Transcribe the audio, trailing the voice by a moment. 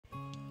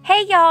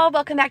Hey y'all,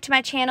 welcome back to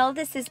my channel.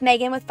 This is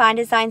Megan with Fine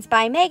Designs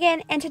by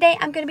Megan, and today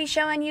I'm going to be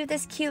showing you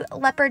this cute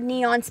leopard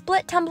neon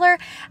split tumbler.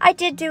 I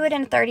did do it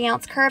in a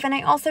 30-ounce curve, and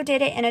I also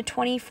did it in a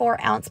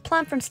 24-ounce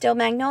plum from Steel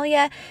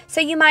Magnolia,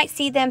 so you might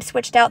see them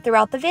switched out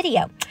throughout the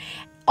video.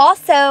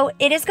 Also,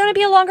 it is going to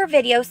be a longer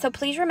video, so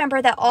please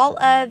remember that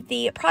all of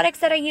the products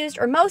that I used,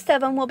 or most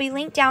of them, will be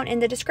linked down in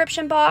the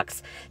description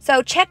box.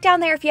 So check down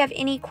there if you have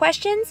any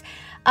questions.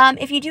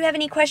 If you do have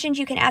any questions,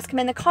 you can ask them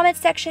in the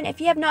comments section.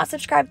 If you have not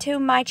subscribed to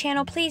my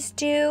channel, please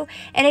do.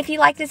 And if you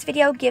like this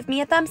video, give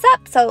me a thumbs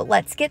up. So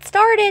let's get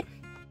started.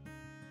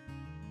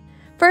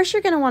 First,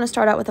 you're going to want to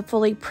start out with a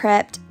fully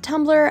prepped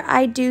tumbler.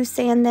 I do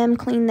sand them,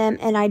 clean them,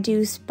 and I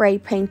do spray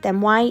paint them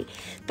white.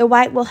 The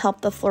white will help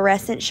the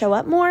fluorescent show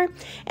up more.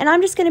 And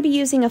I'm just going to be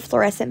using a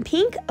fluorescent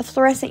pink, a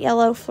fluorescent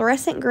yellow,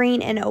 fluorescent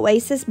green, and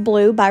oasis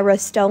blue by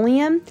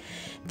Rustoleum.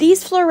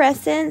 These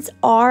fluorescents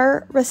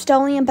are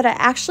Rustoleum, but I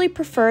actually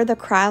prefer the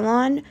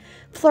Krylon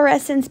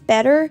fluorescents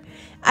better.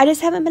 I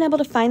just haven't been able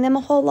to find them a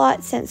whole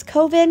lot since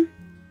COVID.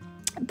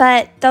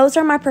 But those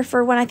are my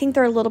preferred one. I think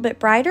they're a little bit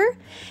brighter.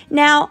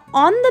 Now,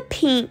 on the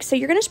pink, so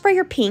you're going to spray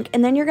your pink,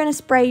 and then you're going to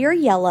spray your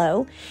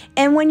yellow.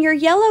 And when your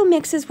yellow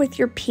mixes with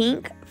your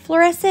pink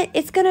fluorescent,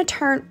 it's going to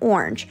turn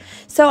orange.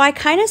 So I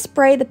kind of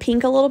spray the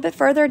pink a little bit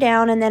further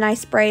down, and then I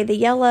spray the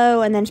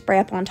yellow, and then spray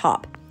up on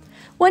top.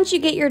 Once you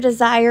get your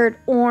desired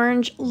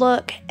orange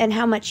look and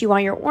how much you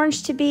want your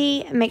orange to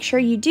be, make sure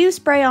you do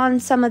spray on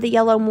some of the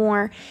yellow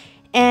more.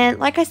 And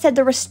like I said,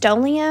 the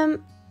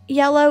Rustoleum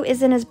yellow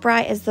isn't as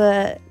bright as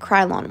the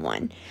Krylon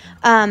one.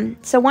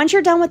 So once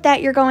you're done with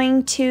that, you're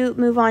going to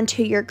move on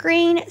to your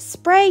green.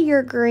 Spray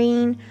your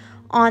green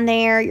on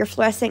there, your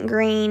fluorescent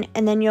green,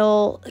 and then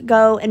you'll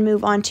go and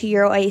move on to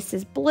your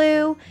oasis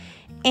blue.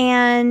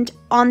 And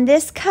on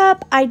this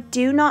cup, I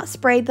do not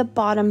spray the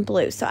bottom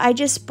blue. So I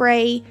just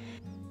spray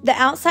the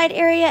outside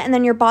area, and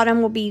then your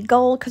bottom will be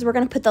gold because we're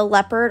going to put the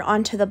leopard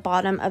onto the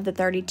bottom of the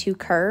 32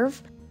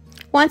 curve.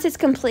 Once it's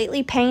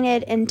completely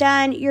painted and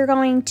done, you're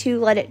going to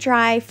let it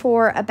dry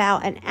for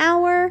about an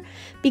hour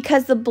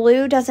because the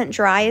blue doesn't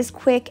dry as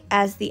quick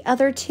as the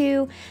other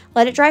two.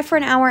 Let it dry for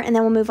an hour, and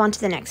then we'll move on to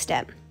the next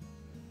step.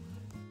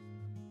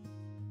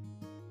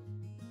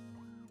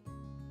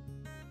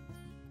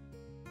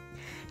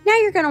 Now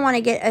you're going to want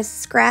to get a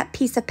scrap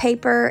piece of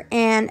paper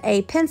and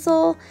a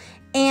pencil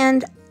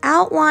and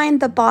outline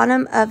the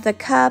bottom of the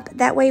cup.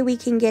 That way we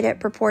can get it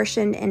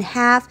proportioned in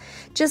half.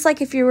 Just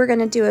like if you were going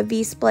to do a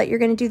V-split, you're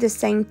going to do the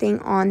same thing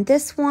on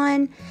this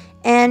one.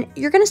 And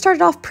you're going to start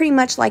it off pretty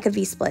much like a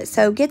V-split.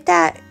 So get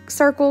that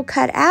circle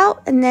cut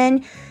out, and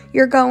then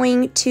you're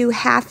going to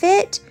half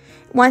it.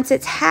 Once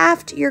it's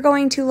halved, you're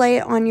going to lay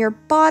it on your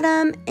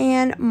bottom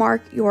and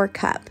mark your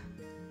cup.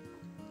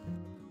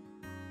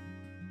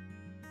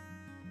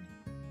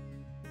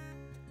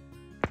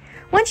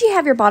 Once you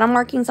have your bottom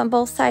markings on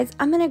both sides,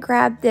 I'm going to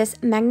grab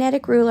this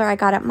magnetic ruler I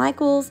got at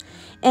Michael's,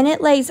 and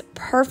it lays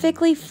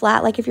perfectly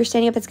flat. Like if you're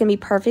standing up, it's going to be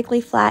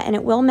perfectly flat, and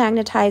it will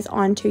magnetize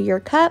onto your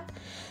cup.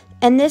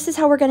 And this is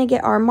how we're going to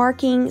get our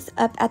markings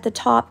up at the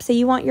top. So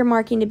you want your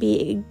marking to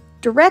be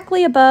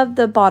directly above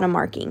the bottom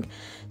marking.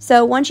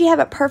 So once you have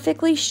it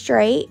perfectly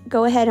straight,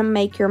 go ahead and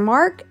make your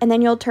mark, and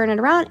then you'll turn it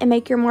around and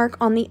make your mark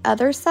on the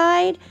other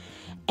side.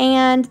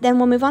 And then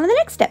we'll move on to the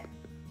next step.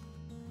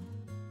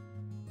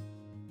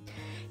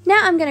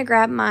 Now I'm going to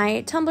grab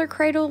my tumbler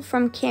cradle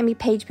from Rustic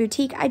Peach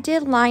Boutique. I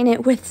did line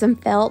it with some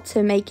felt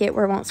to make it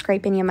where it won't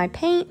scrape any of my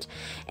paint.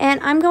 And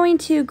I'm going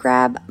to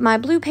grab my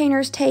blue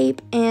painter's tape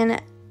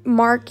and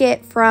mark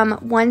it from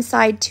one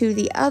side to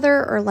the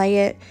other, or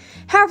lay it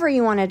however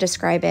you want to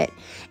describe it.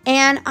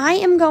 And I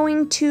am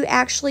going to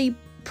actually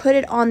put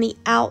it on the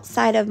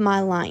outside of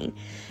my line.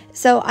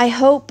 So I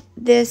hope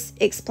this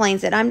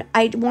explains it.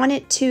 I want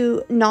it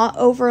to not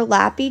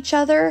overlap each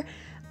other.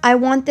 I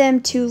want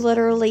them to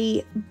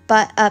literally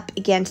butt up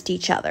against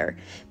each other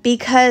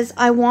because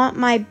I want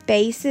my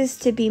bases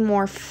to be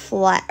more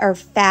flat or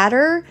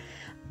fatter.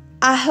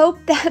 I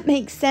hope that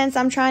makes sense.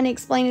 I'm trying to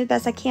explain it as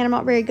best I can. I'm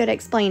not very good at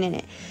explaining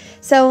it.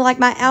 So like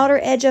my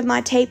outer edge of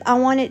my tape, I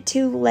want it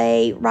to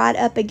lay right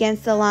up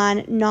against the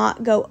line,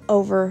 not go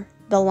over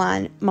the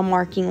line, my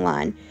marking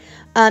line.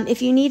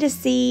 If you need to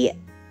see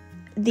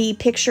the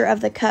picture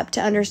of the cup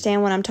to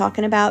understand what I'm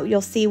talking about,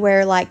 you'll see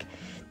where like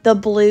the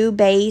blue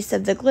base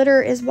of the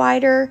glitter is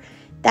wider.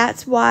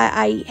 That's why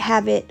I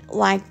have it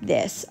like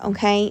this,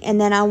 okay? And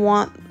then I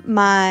want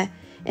my,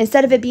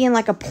 instead of it being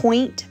like a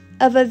point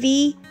of a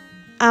V,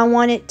 I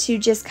want it to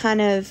just kind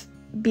of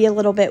be a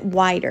little bit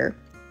wider.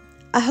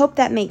 I hope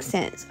that makes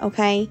sense,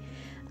 okay?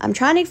 I'm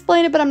trying to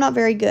explain it, but I'm not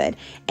very good.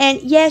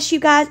 And yes, you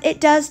guys, it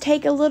does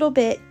take a little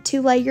bit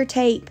to lay your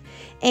tape.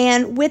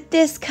 And with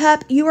this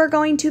cup, you are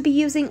going to be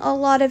using a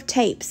lot of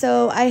tape.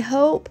 So I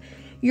hope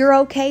you're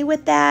okay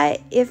with that.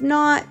 If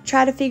not,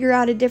 try to figure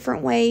out a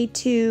different way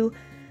to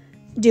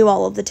do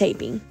all of the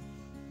taping.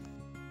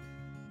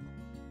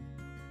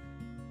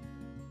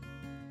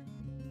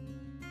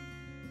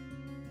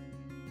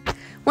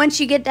 Once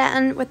you get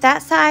done with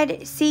that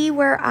side, see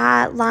where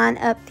I line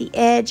up the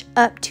edge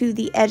up to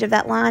the edge of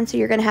that line, so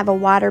you're going to have a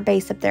wider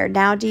base up there.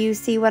 Now, do you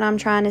see what I'm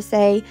trying to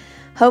say?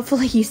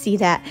 Hopefully you see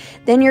that.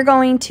 Then you're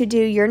going to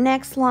do your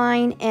next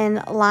line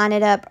and line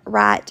it up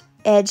right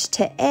edge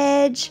to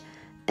edge.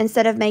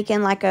 Instead of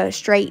making like a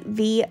straight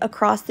V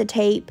across the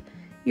tape,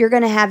 you're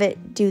going to have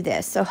it do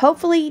this. So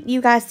hopefully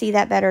you guys see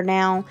that better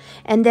now.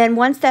 And then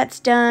once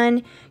that's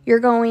done, you're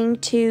going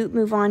to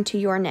move on to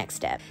your next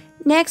step.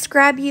 Next,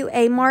 grab you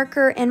a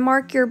marker and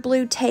mark your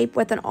blue tape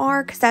with an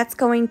R, because that's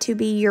going to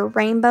be your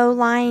rainbow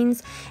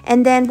lines.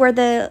 And then where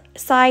the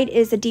side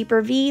is a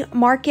deeper V,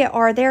 mark it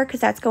R there, because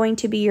that's going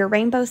to be your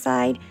rainbow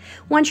side.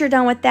 Once you're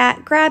done with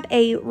that, grab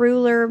a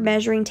ruler,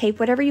 measuring tape,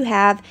 whatever you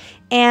have,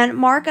 and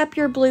mark up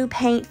your blue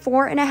paint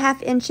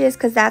 4.5 inches,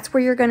 because that's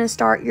where you're going to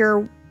start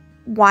your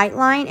white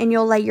line, and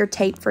you'll lay your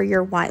tape for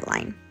your white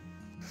line.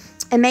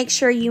 And make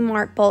sure you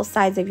mark both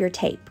sides of your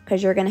tape,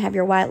 because you're going to have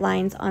your white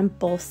lines on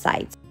both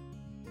sides.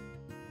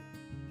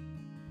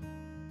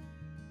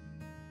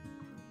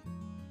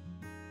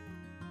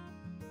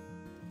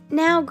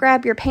 Now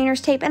grab your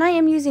painter's tape, and I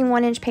am using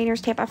 1-inch painter's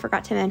tape. I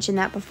forgot to mention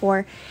that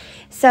before.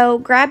 So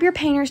grab your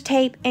painter's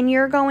tape, and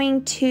you're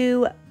going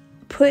to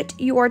put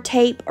your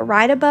tape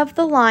right above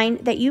the line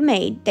that you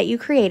made, that you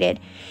created,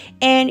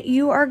 and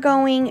you are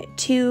going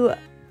to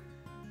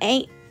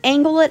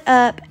angle it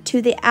up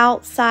to the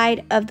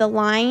outside of the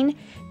line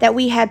that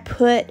we had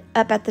put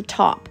up at the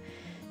top.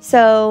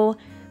 So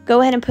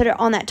go ahead and put it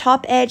on that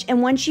top edge,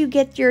 and once you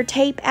get your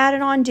tape added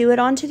on, do it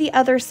onto the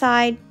other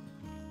side,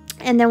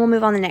 and then we'll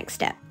move on to the next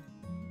step.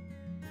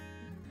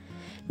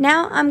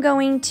 Now I'm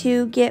going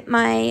to get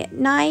my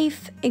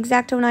knife,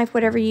 X-Acto knife,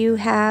 whatever you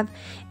have,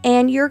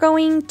 and you're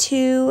going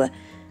to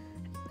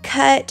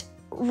cut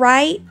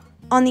right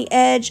on the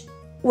edge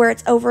where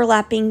it's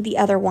overlapping the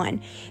other one,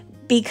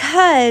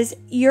 because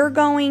you're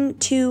going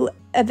to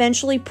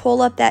eventually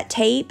pull up that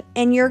tape,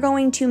 and you're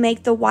going to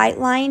make the white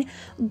line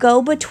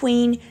go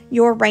between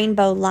your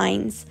rainbow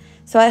lines.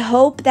 So I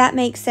hope that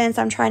makes sense.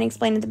 I'm trying to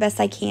explain it the best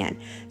I can.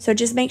 So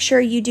just make sure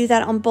you do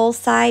that on both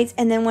sides,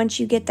 and then once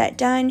you get that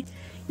done,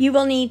 you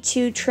will need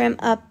to trim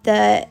up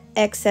the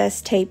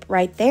excess tape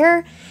right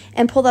there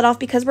and pull that off,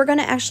 because we're going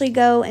to actually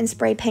go and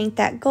spray paint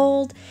that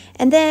gold.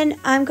 And then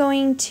I'm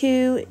going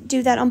to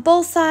do that on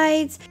both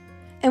sides.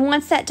 And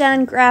once that's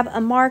done, grab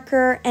a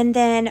marker and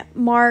then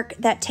mark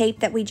that tape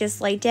that we just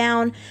laid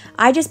down.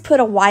 I just put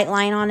a white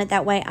line on it.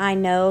 That way I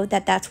know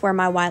that that's where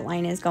my white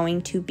line is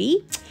going to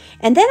be.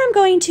 And then I'm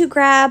going to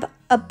grab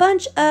a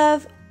bunch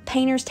of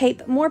painter's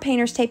tape, more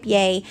painter's tape,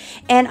 yay,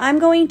 and I'm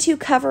going to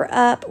cover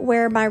up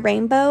where my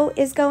rainbow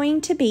is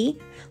going to be,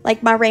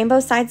 like my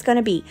rainbow side's going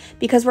to be,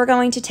 because we're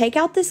going to take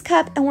out this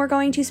cup and we're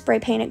going to spray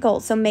paint it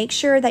gold. So make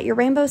sure that your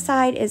rainbow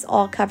side is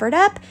all covered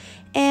up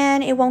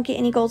and it won't get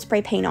any gold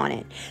spray paint on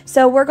it.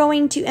 So we're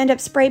going to end up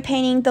spray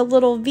painting the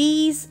little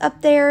V's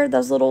up there,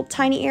 those little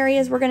tiny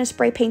areas. We're going to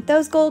spray paint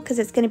those gold because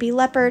it's going to be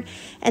leopard,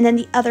 and then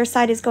the other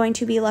side is going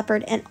to be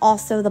leopard, and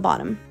also the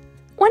bottom.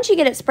 Once you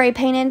get it spray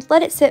painted,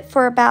 let it sit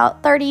for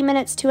about 30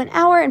 minutes to an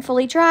hour and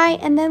fully dry,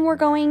 and then we're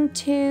going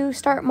to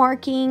start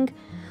marking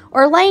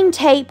or laying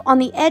tape on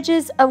the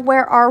edges of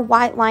where our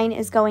white line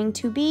is going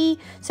to be.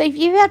 So if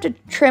you have to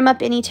trim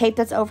up any tape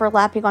that's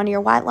overlapping onto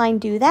your white line,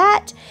 do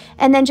that,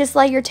 and then just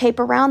lay your tape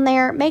around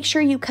there. Make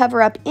sure you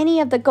cover up any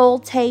of the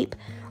gold tape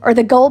or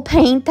the gold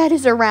paint that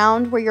is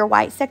around where your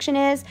white section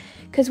is,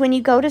 because when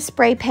you go to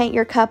spray paint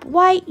your cup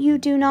white, you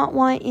do not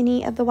want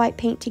any of the white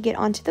paint to get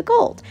onto the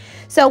gold.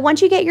 So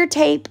once you get your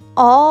tape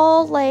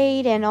all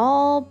laid and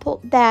all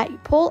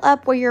pull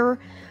up where your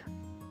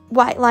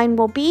white line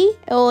will be.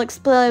 It will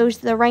expose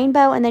the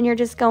rainbow, and then you're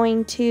just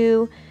going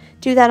to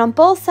do that on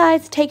both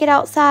sides. Take it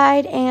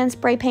outside and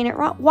spray paint it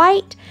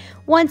white.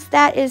 Once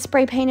that is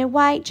spray painted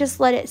white, just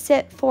let it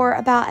sit for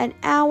about an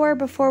hour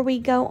before we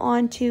go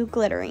on to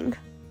glittering.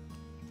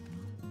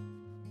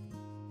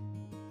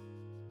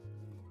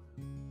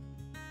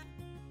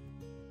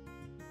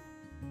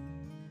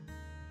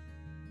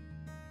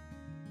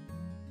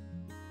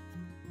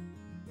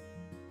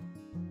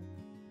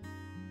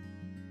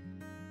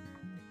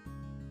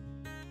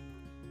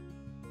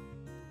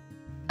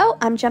 Oh,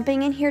 I'm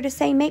jumping in here to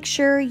say make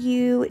sure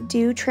you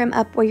do trim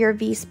up where your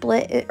V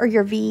split or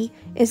your V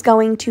is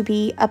going to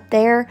be up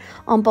there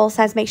on both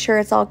sides. Make sure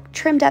it's all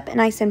trimmed up and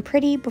nice and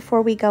pretty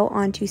before we go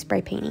on to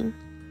spray painting.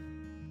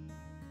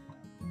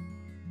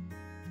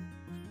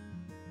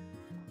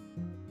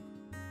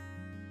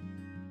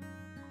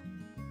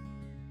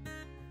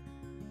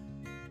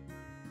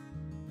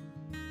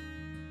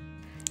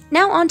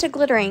 Now on to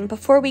glittering.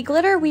 Before we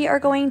glitter, we are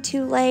going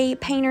to lay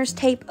painter's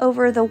tape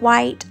over the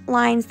white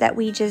lines that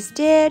we just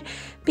did,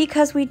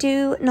 because we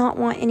do not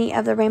want any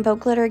of the rainbow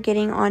glitter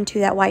getting onto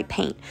that white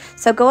paint.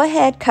 So go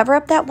ahead, cover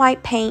up that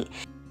white paint,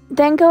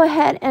 then go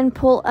ahead and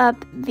pull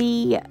up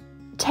the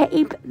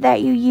tape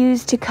that you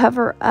use to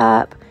cover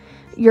up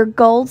your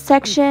gold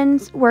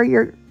sections, where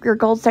your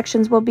gold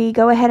sections will be.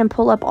 Go ahead and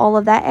pull up all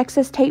of that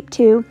excess tape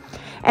too,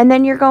 and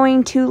then you're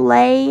going to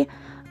lay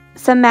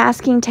some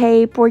masking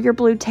tape or your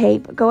blue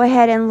tape. Go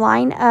ahead and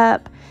line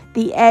up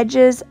the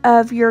edges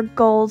of your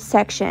gold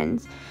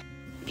sections,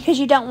 because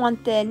you don't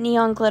want the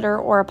neon glitter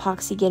or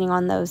epoxy getting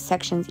on those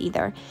sections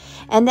either.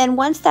 And then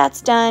once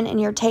that's done and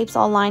your tape's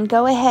all lined,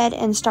 go ahead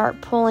and start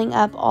pulling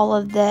up all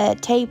of the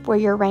tape where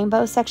your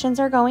rainbow sections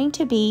are going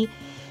to be.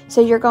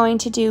 So you're going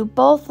to do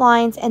both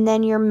lines and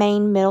then your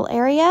main middle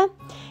area.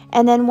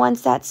 And then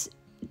once that's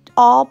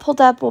all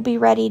pulled up, we'll be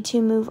ready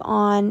to move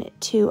on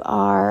to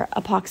our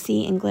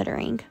epoxy and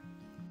glittering.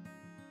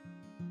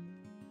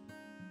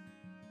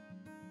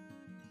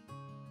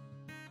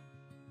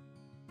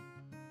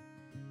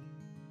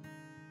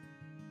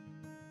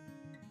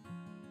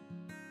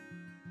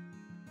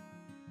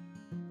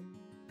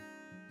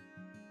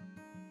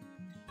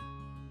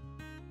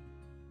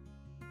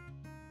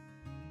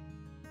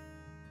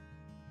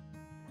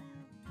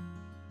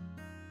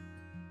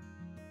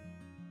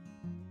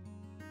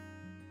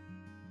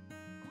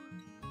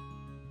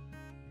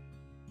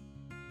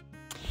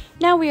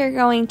 Now we are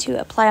going to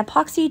apply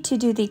epoxy. To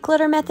do the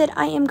glitter method,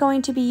 I am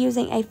going to be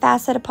using a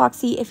fast set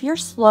epoxy. If you're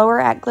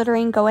slower at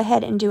glittering, go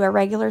ahead and do a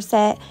regular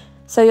set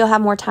so you'll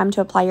have more time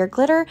to apply your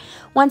glitter.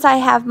 Once I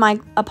have my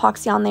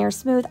epoxy on there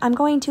smooth, I'm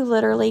going to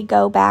literally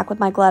go back with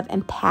my glove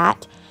and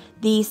pat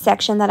the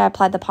section that I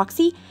applied the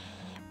epoxy.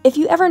 If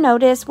you ever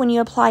notice when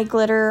you apply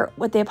glitter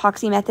with the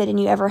epoxy method and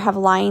you ever have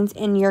lines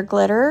in your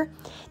glitter,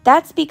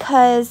 that's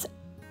because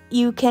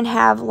you can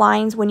have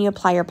lines when you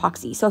apply your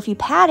epoxy. So if you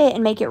pat it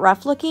and make it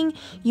rough looking,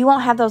 you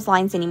won't have those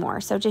lines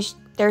anymore. So just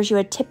there's you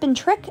a tip and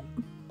trick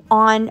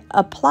on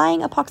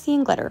applying epoxy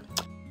and glitter.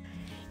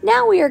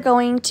 Now we are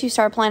going to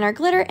start applying our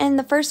glitter, and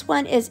the first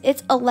one is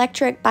It's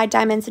Electric by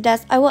Diamonds and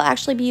Dust. I will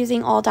actually be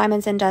using all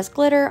Diamonds and Dust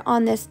glitter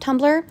on this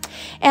tumbler,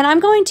 and I'm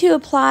going to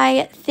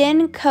apply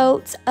thin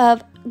coats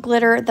of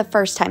glitter the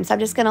first time. So I'm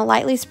just going to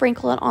lightly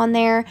sprinkle it on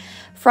there,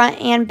 front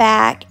and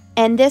back,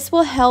 and this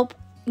will help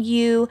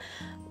you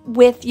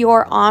with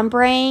your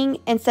ombraying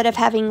instead of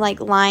having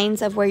like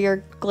lines of where your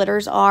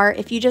glitters are.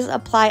 If you just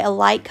apply a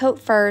light coat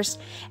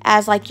first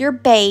as like your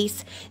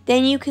base,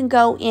 then you can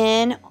go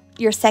in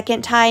your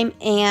second time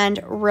and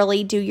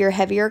really do your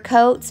heavier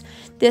coats.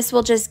 This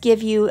will just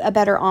give you a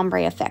better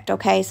ombre effect.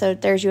 Okay, so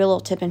there's you a little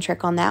tip and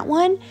trick on that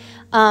one.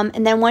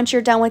 And then once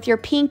you're done with your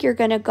pink, you're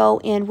going to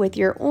go in with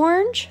your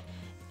orange.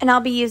 And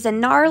I'll be using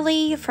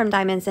Gnarly from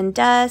Diamonds and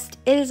Dust.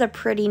 It is a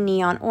pretty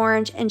neon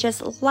orange, and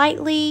just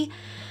lightly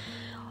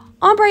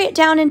ombre it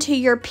down into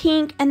your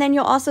pink, and then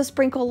you'll also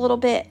sprinkle a little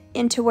bit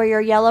into where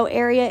your yellow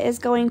area is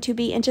going to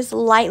be, and just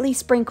lightly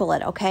sprinkle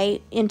it,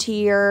 okay, into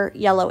your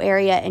yellow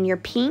area and your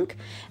pink.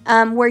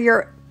 Where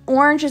your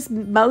orange is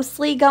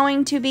mostly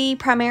going to be,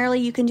 primarily,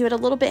 you can do it a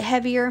little bit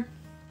heavier,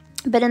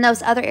 but in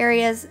those other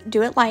areas,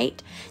 do it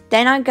light.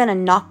 Then I'm going to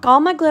knock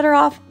all my glitter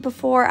off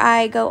before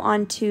I go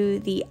on to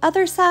the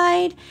other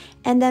side,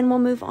 and then we'll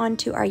move on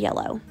to our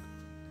yellow.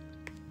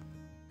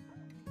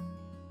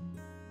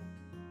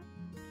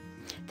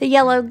 The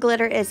yellow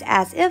glitter is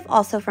As If,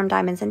 also from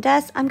Diamonds and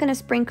Dust. I'm going to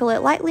sprinkle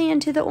it lightly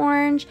into the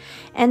orange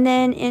and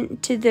then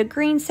into the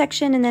green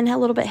section, and then a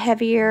little bit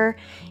heavier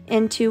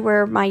into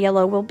where my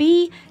yellow will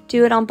be.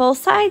 Do it on both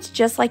sides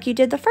just like you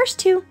did the first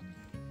two.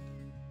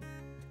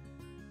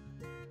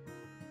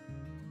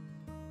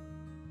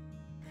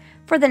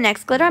 For the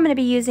next glitter, I'm going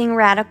to be using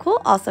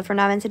Radical, also from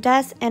Diamonds and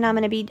Dust, and I'm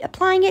going to be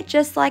applying it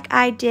just like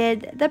I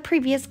did the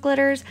previous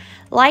glitters.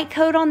 Light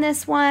coat on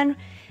this one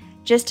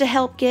just to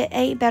help get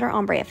a better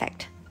ombre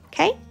effect.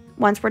 Okay,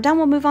 once we're done,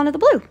 we'll move on to the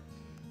blue.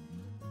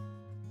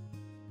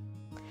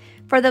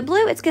 For the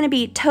blue, it's going to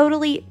be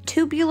Totally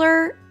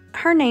Tubular.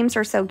 Her names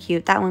are so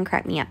cute. That one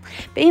cracked me up.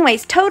 But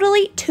anyways,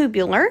 Totally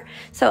Tubular.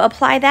 So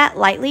apply that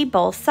lightly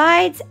both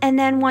sides. And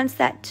then once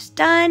that's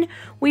done,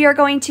 we are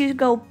going to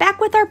go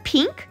back with our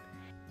pink.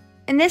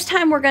 And this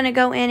time we're going to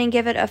go in and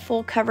give it a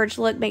full coverage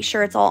look. Make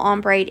sure it's all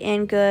ombreed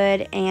in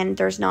good and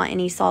there's not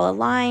any solid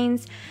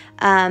lines.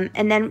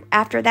 And then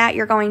after that,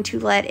 you're going to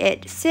let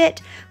it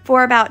sit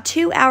for about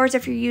 2 hours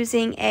if you're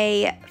using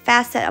a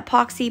fast set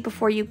epoxy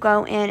before you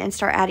go in and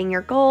start adding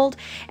your gold.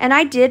 And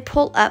I did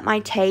pull up my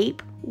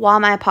tape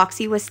while my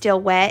epoxy was still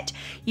wet.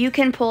 You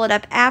can pull it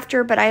up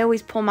after, but I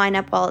always pull mine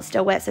up while it's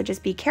still wet, so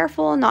just be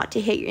careful not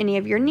to hit any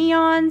of your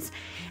neons.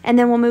 And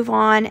then we'll move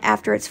on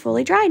after it's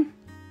fully dried.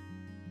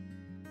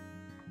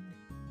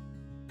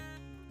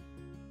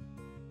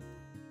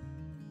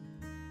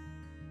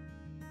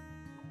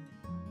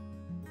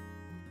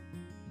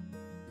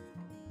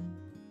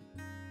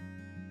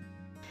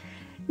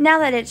 Now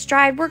that it's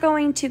dried, we're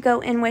going to go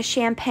in with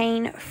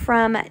Champagne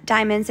from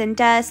Diamonds and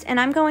Dust, and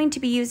I'm going to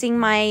be using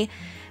my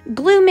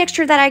glue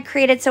mixture that I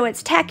created. So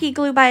it's Tacky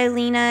Glue by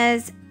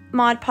Allenas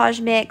Mod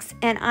Podge Mix,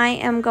 and I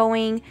am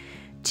going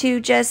to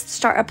just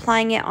start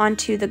applying it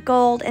onto the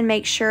gold and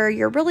make sure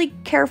you're really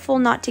careful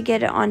not to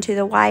get it onto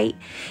the white.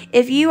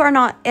 If you are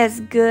not as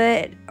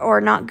good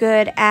or not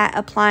good at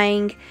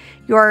applying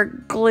your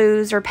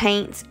glues or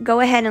paints,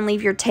 go ahead and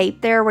leave your tape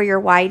there where your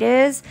white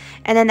is,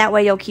 and then that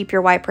way you'll keep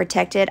your white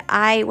protected.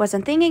 I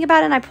wasn't thinking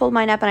about it and I pulled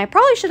mine up, and I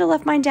probably should have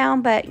left mine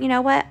down, but you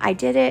know what, I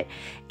did it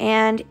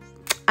and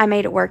I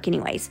made it work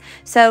anyways.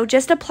 So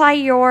just apply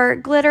your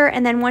glitter,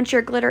 and then once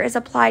your glitter is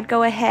applied,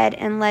 go ahead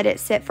and let it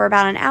sit for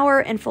about an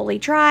hour and fully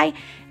dry,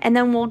 and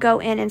then we'll go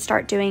in and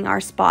start doing our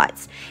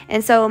spots.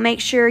 And so make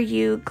sure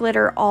you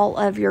glitter all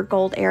of your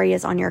gold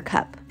areas on your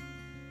cup.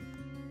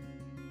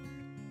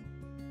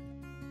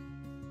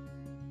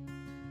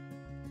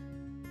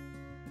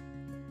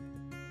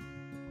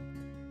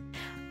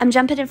 I'm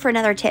jumping in for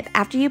another tip.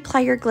 After you apply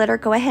your glitter,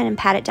 go ahead and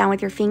pat it down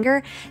with your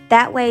finger.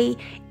 That way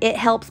it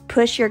helps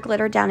push your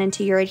glitter down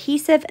into your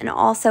adhesive and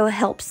also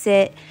helps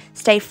it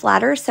stay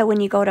flatter. So when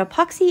you go to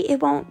epoxy,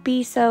 it won't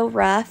be so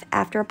rough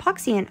after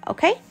epoxying.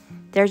 Okay,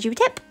 there's your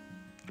tip.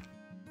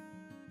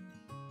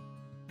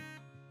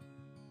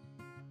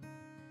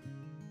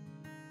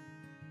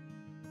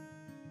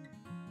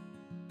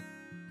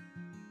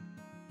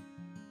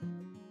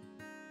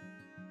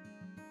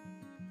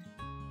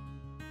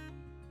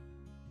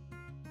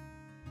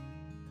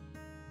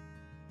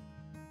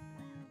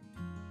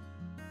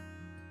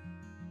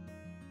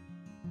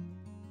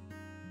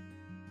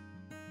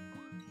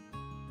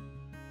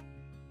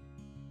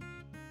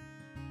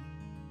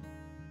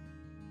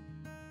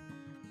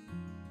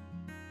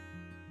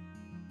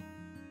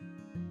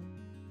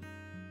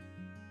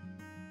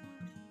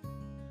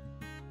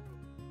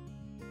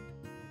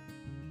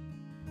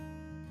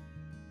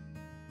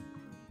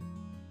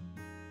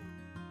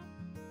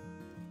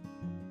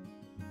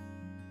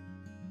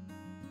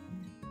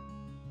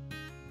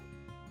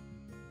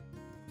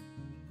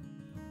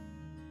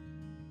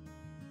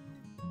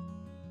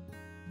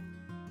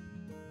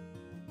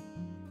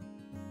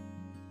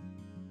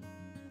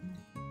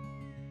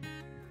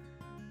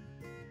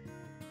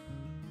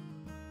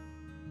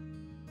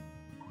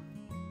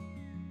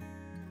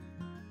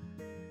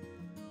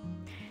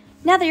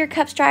 Now that your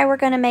cup's dry, we're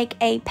going to make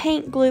a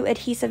paint glue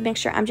adhesive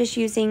mixture. I'm just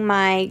using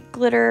my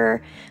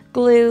glitter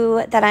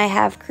glue that I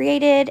have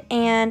created,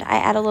 and I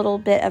add a little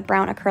bit of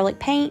brown acrylic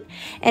paint.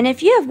 And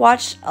if you have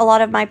watched a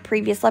lot of my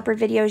previous leopard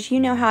videos, you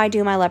know how I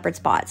do my leopard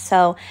spots.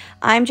 So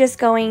I'm just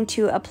going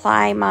to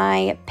apply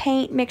my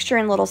paint mixture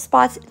in little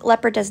spots.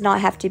 Leopard does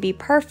not have to be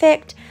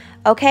perfect.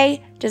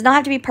 Okay, does not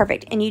have to be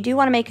perfect. And you do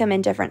want to make them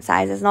in different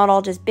sizes, not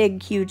all just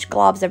big, huge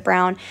globs of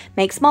brown.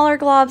 Make smaller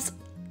globs,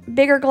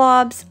 bigger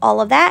globs,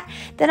 all of that.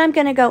 Then I'm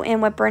going to go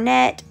in with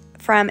Brunette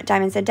from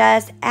Diamonds and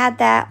Dust, add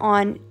that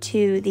on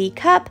to the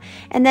cup,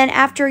 and then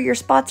after your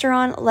spots are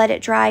on, let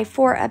it dry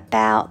for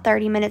about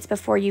 30 minutes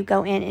before you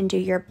go in and do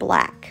your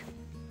black.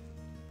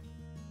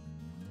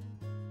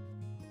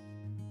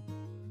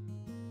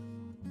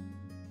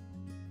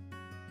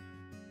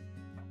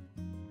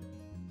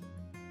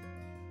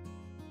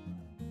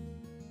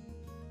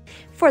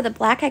 For the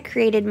black, I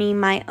created me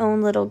my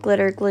own little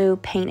glitter glue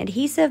paint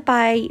adhesive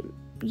by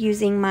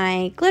using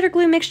my glitter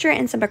glue mixture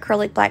and some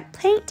acrylic black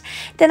paint.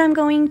 Then I'm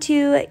going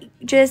to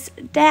just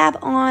dab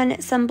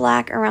on some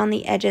black around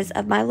the edges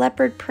of my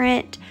leopard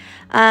print.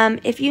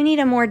 If you need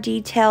a more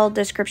detailed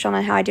description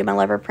on how I do my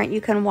leopard print,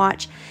 you can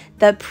watch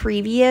the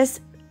previous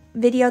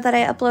video that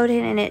I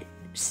uploaded, and it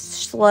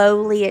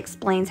slowly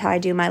explains how I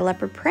do my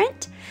leopard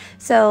print.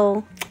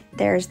 So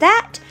there's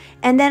that.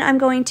 And then I'm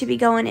going to be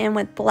going in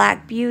with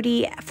Black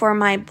Beauty for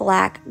my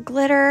black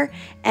glitter.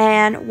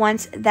 And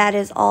once that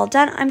is all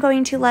done, I'm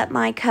going to let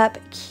my cup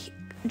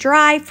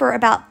dry for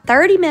about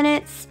 30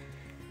 minutes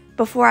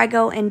before I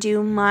go and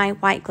do my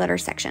white glitter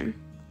section.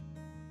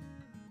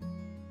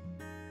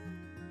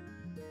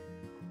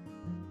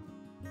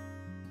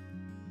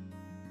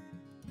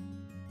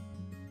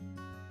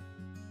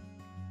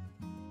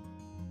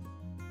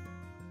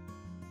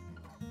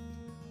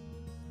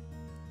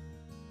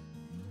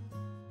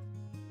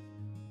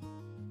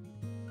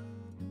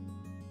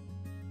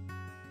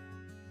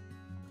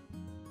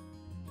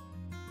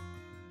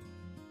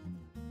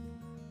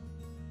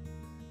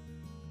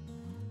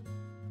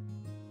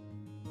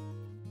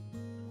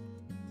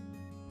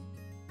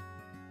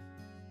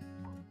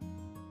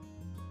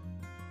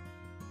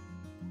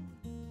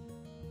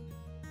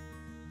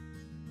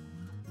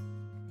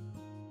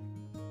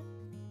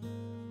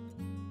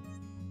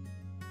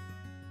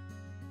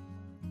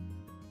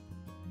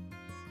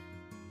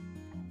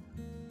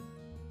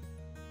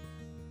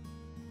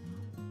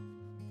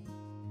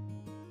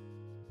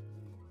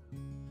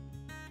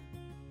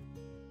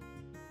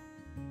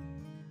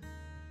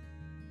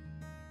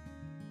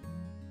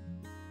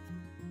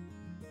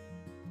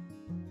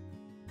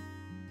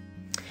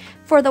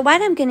 For the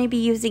white, I'm going to be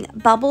using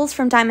Bubbles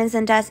from Diamonds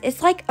and Dust.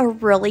 It's like a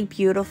really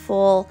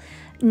beautiful,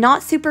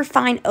 not super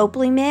fine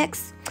opaly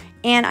mix.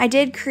 And I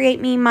did create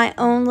me my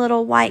own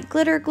little white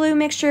glitter glue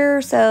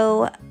mixture.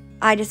 So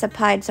I just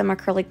applied some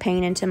acrylic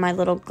paint into my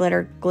little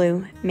glitter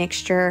glue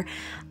mixture.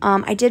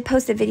 I did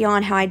post a video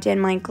on how I did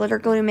my glitter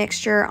glue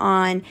mixture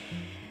on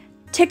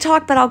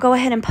TikTok, but I'll go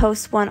ahead and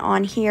post one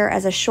on here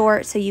as a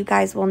short so you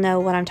guys will know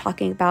what I'm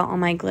talking about on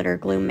my glitter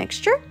glue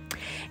mixture.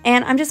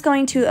 And I'm just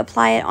going to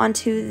apply it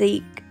onto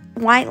the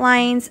white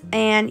lines,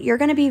 and you're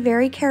going to be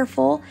very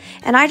careful.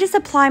 And I just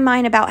apply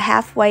mine about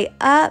halfway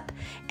up,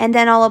 and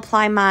then I'll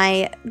apply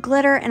my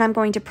glitter, and I'm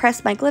going to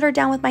press my glitter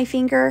down with my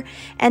finger.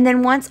 And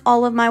then once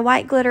all of my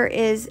white glitter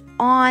is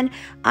on,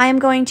 I'm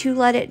going to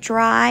let it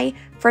dry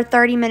for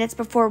 30 minutes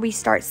before we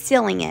start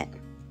sealing it.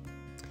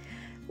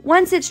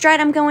 Once it's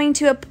dried, I'm going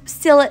to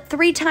seal it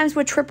 3 times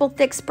with triple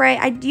thick spray.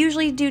 I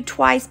usually do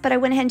twice, but I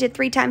went ahead and did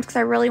 3 times because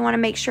I really want to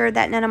make sure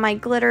that none of my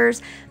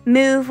glitters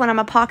move when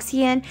I'm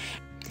epoxying.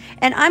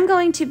 And I'm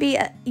going to be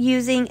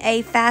using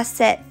a fast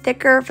set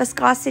thicker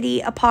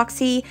viscosity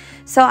epoxy.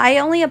 So I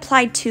only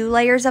applied 2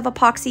 layers of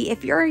epoxy.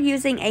 If you're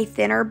using a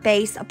thinner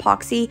base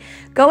epoxy,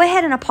 go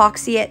ahead and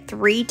epoxy it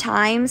 3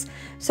 times.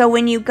 So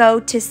when you go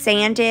to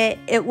sand it,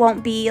 it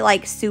won't be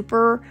like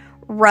super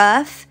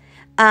rough.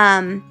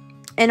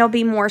 And it'll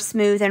be more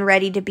smooth and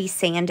ready to be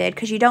sanded,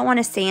 because you don't want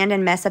to sand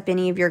and mess up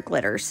any of your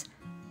glitters.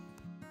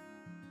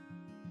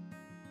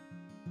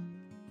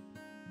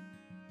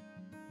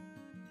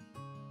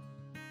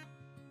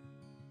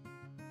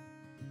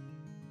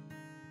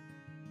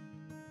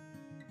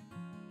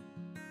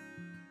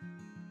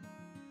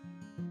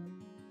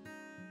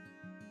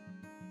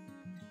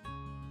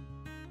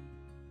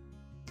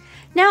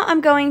 Now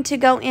I'm going to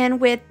go in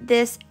with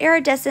this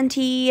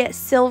iridescent-y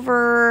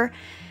silver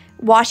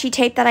washi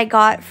tape that I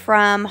got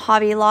from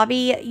Hobby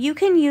Lobby. You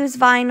can use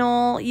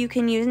vinyl, you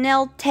can use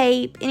nail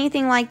tape,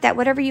 anything like that,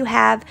 whatever you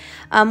have,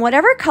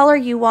 whatever color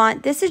you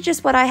want. This is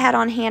just what I had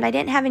on hand. I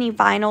didn't have any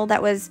vinyl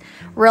that was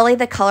really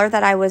the color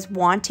that I was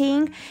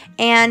wanting.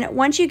 And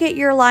once you get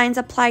your lines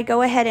applied,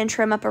 go ahead and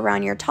trim up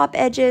around your top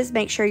edges.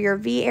 Make sure your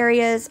V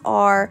areas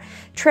are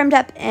trimmed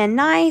up and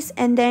nice.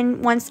 And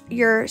then once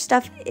your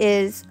stuff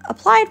is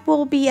applied,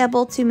 we'll be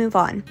able to move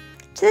on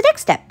to the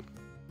next step.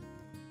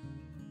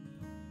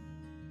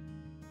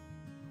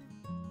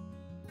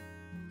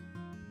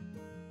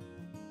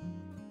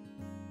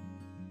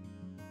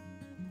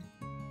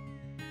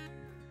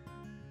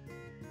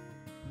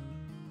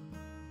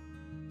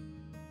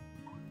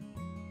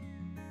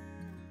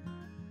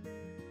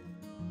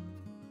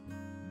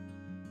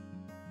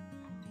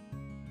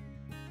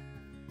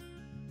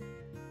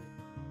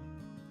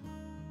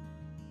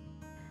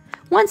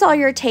 Once all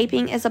your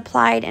taping is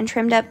applied and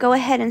trimmed up, go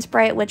ahead and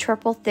spray it with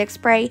triple thick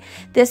spray.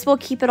 This will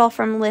keep it all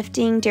from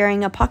lifting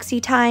during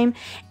epoxy time.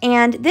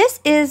 And this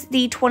is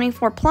the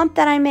 24 plump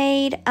that I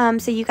made,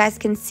 so you guys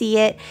can see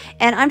it.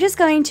 And I'm just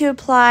going to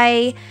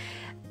apply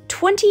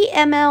 20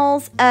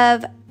 mLs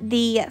of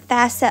the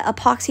fast set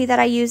epoxy that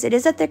I use. It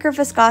is a thicker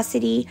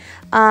viscosity.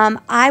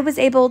 I was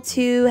able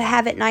to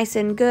have it nice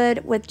and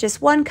good with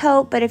just 1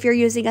 coat, but if you're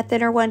using a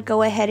thinner one,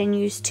 go ahead and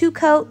use 2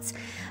 coats.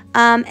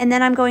 And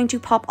then I'm going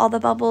to pop all the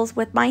bubbles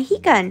with my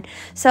heat gun.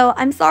 So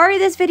I'm sorry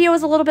this video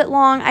was a little bit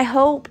long. I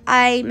hope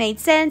I made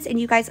sense and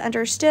you guys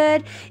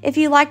understood. If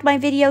you liked my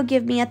video,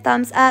 give me a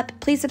thumbs up.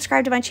 Please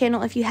subscribe to my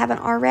channel if you haven't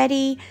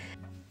already.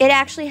 It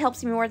actually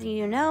helps me more than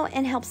you know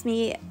and helps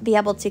me be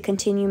able to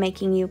continue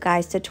making you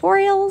guys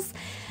tutorials.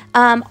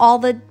 All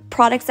the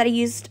products that I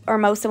used, or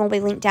most of them, will be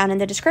linked down in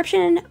the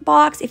description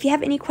box. If you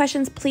have any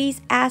questions,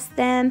 please ask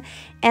them.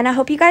 And I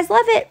hope you guys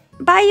love it.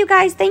 Bye, you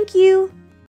guys. Thank you.